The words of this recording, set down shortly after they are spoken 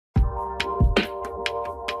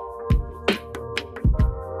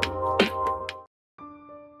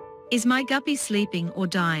Is my guppy sleeping or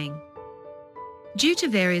dying? Due to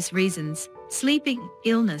various reasons, sleeping,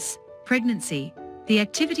 illness, pregnancy, the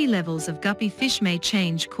activity levels of guppy fish may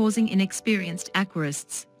change, causing inexperienced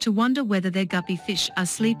aquarists to wonder whether their guppy fish are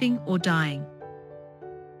sleeping or dying.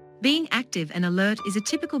 Being active and alert is a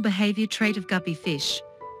typical behavior trait of guppy fish,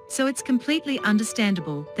 so it's completely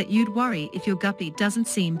understandable that you'd worry if your guppy doesn't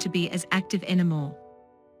seem to be as active anymore.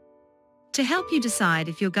 To help you decide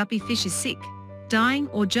if your guppy fish is sick, dying,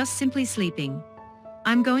 or just simply sleeping,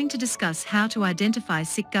 I'm going to discuss how to identify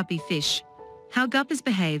sick guppy fish, how guppies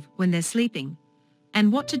behave when they're sleeping,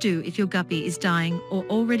 and what to do if your guppy is dying or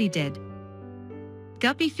already dead.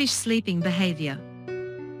 Guppy fish sleeping behavior.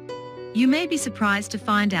 You may be surprised to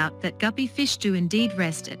find out that guppy fish do indeed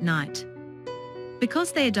rest at night.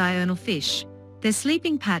 Because they are diurnal fish, their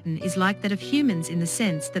sleeping pattern is like that of humans in the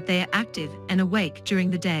sense that they are active and awake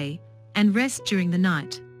during the day, and rest during the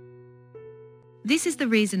night. This is the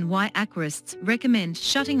reason why aquarists recommend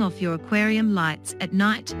shutting off your aquarium lights at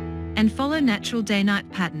night and follow natural day-night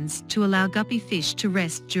patterns to allow guppy fish to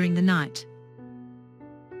rest during the night.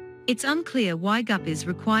 It's unclear why guppies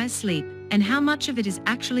require sleep and how much of it is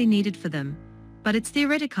actually needed for them, but it's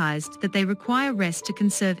theoreticized that they require rest to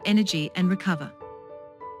conserve energy and recover.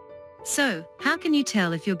 So, how can you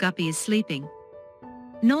tell if your guppy is sleeping?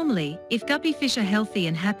 Normally, if guppy fish are healthy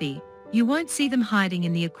and happy, you won't see them hiding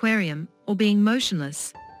in the aquarium or being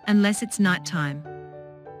motionless, unless it's nighttime.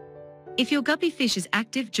 If your guppy fish is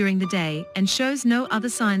active during the day and shows no other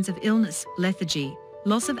signs of illness, lethargy,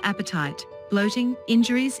 loss of appetite, bloating,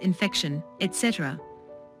 injuries, infection, etc.,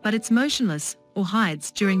 but it's motionless or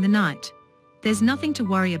hides during the night, there's nothing to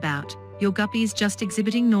worry about, your guppy is just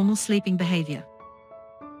exhibiting normal sleeping behavior.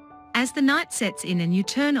 As the night sets in and you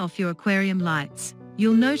turn off your aquarium lights,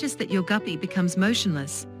 you'll notice that your guppy becomes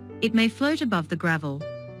motionless. It may float above the gravel,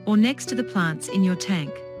 or next to the plants in your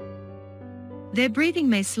tank. Their breathing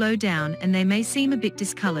may slow down and they may seem a bit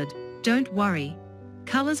discolored. Don't worry,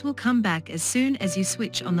 colors will come back as soon as you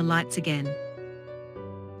switch on the lights again.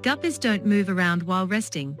 Guppies don't move around while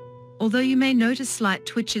resting, although you may notice slight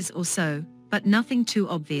twitches or so, but nothing too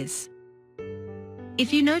obvious.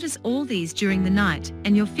 If you notice all these during the night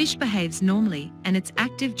and your fish behaves normally and it's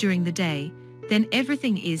active during the day, then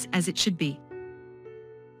everything is as it should be.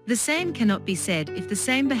 The same cannot be said if the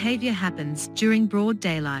same behavior happens during broad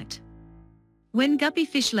daylight. When guppy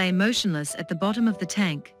fish lay motionless at the bottom of the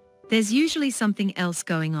tank, there's usually something else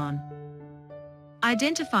going on.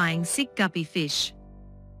 Identifying sick guppy fish.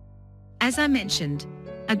 As I mentioned,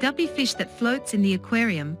 a guppy fish that floats in the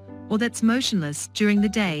aquarium or that's motionless during the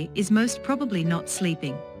day is most probably not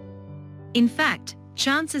sleeping. In fact,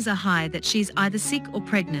 chances are high that she's either sick or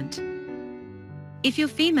pregnant. If your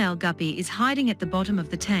female guppy is hiding at the bottom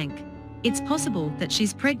of the tank, it's possible that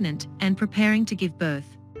she's pregnant and preparing to give birth.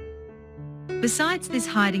 Besides this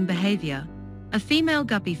hiding behavior, a female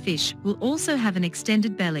guppy fish will also have an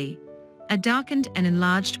extended belly, a darkened and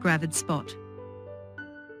enlarged gravid spot.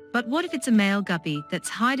 But what if it's a male guppy that's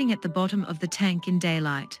hiding at the bottom of the tank in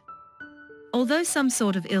daylight? Although some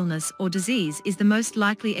sort of illness or disease is the most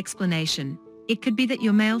likely explanation, it could be that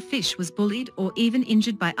your male fish was bullied or even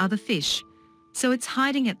injured by other fish, so it's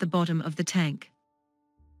hiding at the bottom of the tank.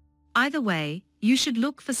 Either way, you should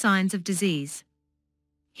look for signs of disease.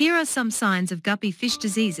 Here are some signs of guppy fish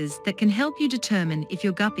diseases that can help you determine if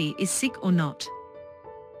your guppy is sick or not.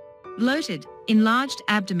 Bloated, enlarged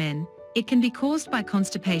abdomen. It can be caused by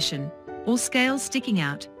constipation or scales sticking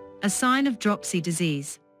out, a sign of dropsy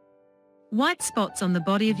disease. White spots on the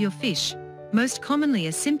body of your fish, most commonly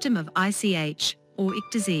a symptom of ICH or ick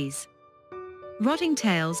disease. Rotting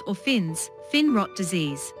tails or fins, fin rot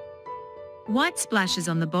disease. White splashes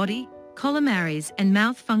on the body, collimaries and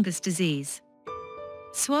mouth fungus disease.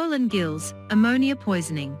 Swollen gills, ammonia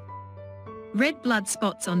poisoning. Red blood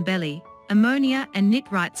spots on belly, ammonia and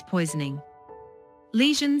nitrites poisoning.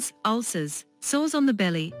 Lesions, ulcers, sores on the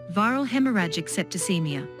belly, viral hemorrhagic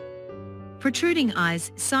septicemia. Protruding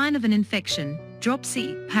eyes, sign of an infection,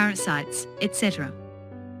 dropsy, parasites, etc.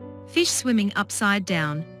 Fish swimming upside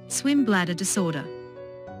down, swim bladder disorder.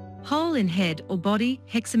 Hole in head or body,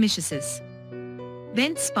 hexamycosis.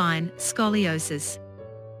 Bent spine, scoliosis.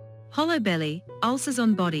 Hollow belly, ulcers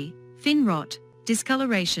on body, fin rot,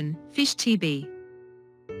 discoloration, fish TB.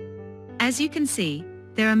 As you can see,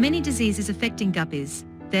 there are many diseases affecting guppies.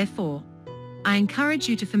 Therefore, I encourage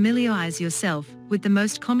you to familiarize yourself with the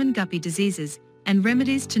most common guppy diseases and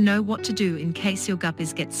remedies to know what to do in case your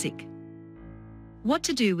guppies get sick. What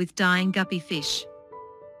to do with dying guppy fish.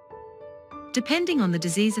 Depending on the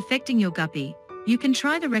disease affecting your guppy, you can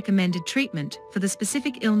try the recommended treatment for the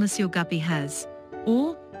specific illness your guppy has,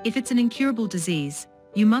 or, if it's an incurable disease,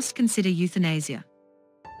 you must consider euthanasia.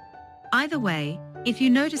 Either way, if you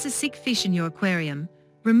notice a sick fish in your aquarium,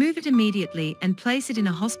 remove it immediately and place it in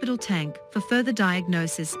a hospital tank for further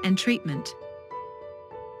diagnosis and treatment.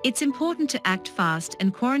 It's important to act fast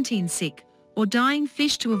and quarantine sick or dying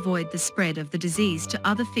fish to avoid the spread of the disease to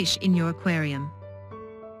other fish in your aquarium.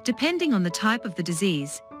 Depending on the type of the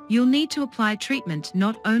disease, you'll need to apply treatment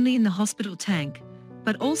not only in the hospital tank,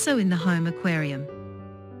 but also in the home aquarium.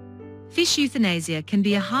 Fish euthanasia can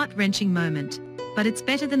be a heart-wrenching moment, but it's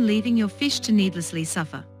better than leaving your fish to needlessly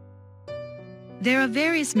suffer. There are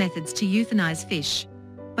various methods to euthanize fish,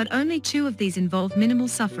 but only 2 of these involve minimal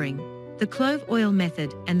suffering: the clove oil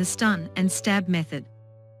method and the stun and stab method.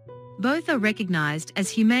 Both are recognized as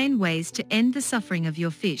humane ways to end the suffering of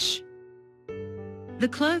your fish. The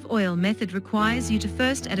clove oil method requires you to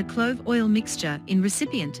first add a clove oil mixture in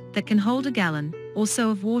recipient that can hold a gallon or so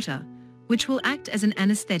of water, which will act as an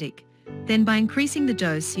anesthetic. Then by increasing the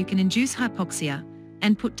dose you can induce hypoxia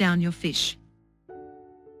and put down your fish.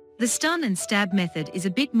 The stun and stab method is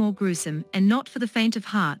a bit more gruesome and not for the faint of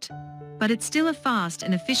heart, but it's still a fast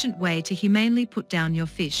and efficient way to humanely put down your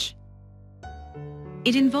fish.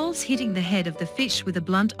 It involves hitting the head of the fish with a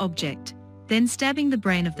blunt object, then stabbing the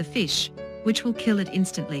brain of the fish, which will kill it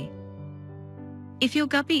instantly. If your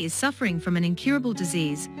guppy is suffering from an incurable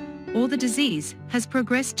disease, or the disease has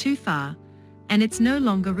progressed too far, and it's no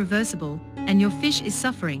longer reversible, and your fish is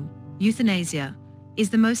suffering, euthanasia is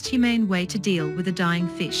the most humane way to deal with a dying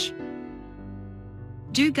fish.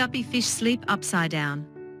 Do guppy fish sleep upside down?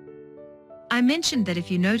 I mentioned that if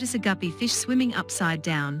you notice a guppy fish swimming upside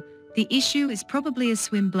down, the issue is probably a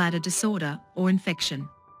swim bladder disorder or infection.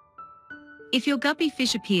 If your guppy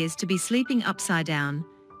fish appears to be sleeping upside down,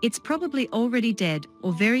 it's probably already dead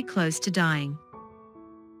or very close to dying.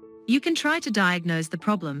 You can try to diagnose the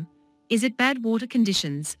problem: is it bad water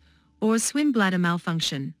conditions, or a swim bladder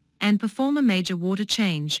malfunction, and perform a major water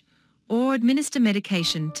change, or administer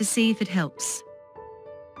medication to see if it helps.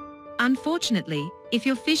 Unfortunately, if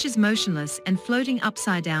your fish is motionless and floating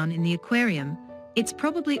upside down in the aquarium, it's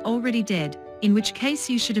probably already dead, in which case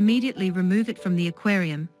you should immediately remove it from the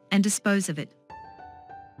aquarium and dispose of it.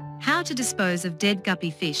 How to dispose of dead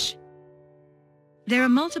guppy fish? There are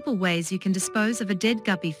multiple ways you can dispose of a dead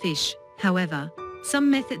guppy fish. However,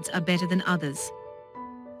 some methods are better than others.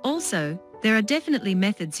 Also, there are definitely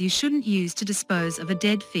methods you shouldn't use to dispose of a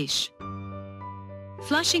dead fish.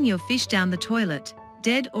 Flushing your fish down the toilet,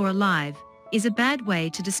 dead or alive, is a bad way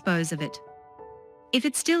to dispose of it. If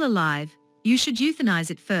it's still alive, you should euthanize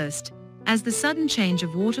it first, as the sudden change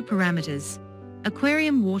of water parameters,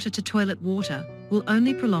 aquarium water to toilet water, will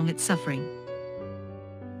only prolong its suffering.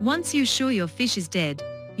 Once you're sure your fish is dead,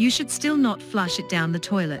 you should still not flush it down the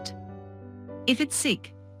toilet. If it's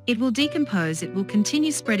sick, it will decompose. It will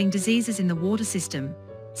continue spreading diseases in the water system,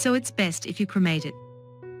 so it's best if you cremate it.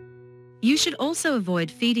 You should also avoid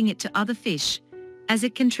feeding it to other fish, as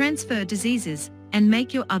it can transfer diseases and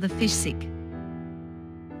make your other fish sick.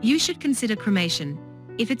 You should consider cremation,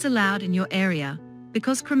 if it's allowed in your area,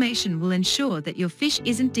 because cremation will ensure that your fish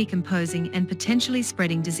isn't decomposing and potentially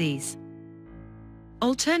spreading disease.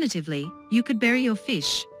 Alternatively, you could bury your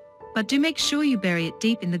fish, but do make sure you bury it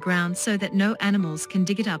deep in the ground so that no animals can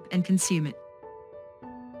dig it up and consume it.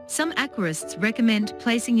 Some aquarists recommend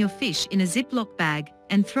placing your fish in a Ziploc bag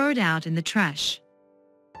and throw it out in the trash.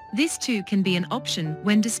 This too can be an option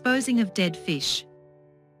when disposing of dead fish.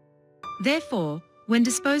 Therefore, when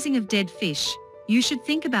disposing of dead fish, you should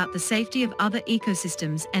think about the safety of other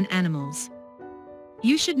ecosystems and animals.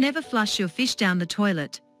 You should never flush your fish down the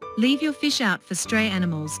toilet, leave your fish out for stray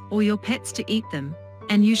animals or your pets to eat them,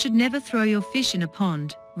 and you should never throw your fish in a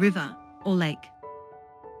pond, river, or lake.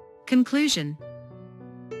 Conclusion.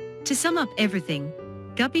 To sum up everything,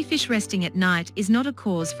 guppy fish resting at night is not a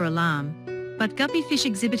cause for alarm, but guppy fish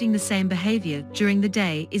exhibiting the same behavior during the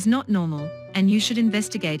day is not normal, and you should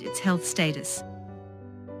investigate its health status.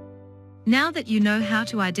 Now that you know how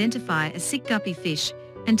to identify a sick guppy fish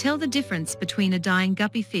and tell the difference between a dying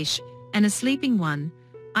guppy fish and a sleeping one,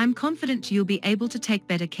 I'm confident you'll be able to take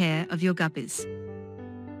better care of your guppies.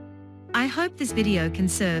 I hope this video can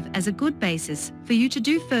serve as a good basis for you to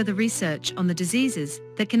do further research on the diseases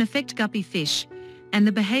that can affect guppy fish and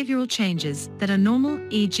the behavioral changes that are normal,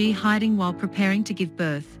 e.g. hiding while preparing to give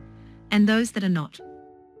birth, and those that are not.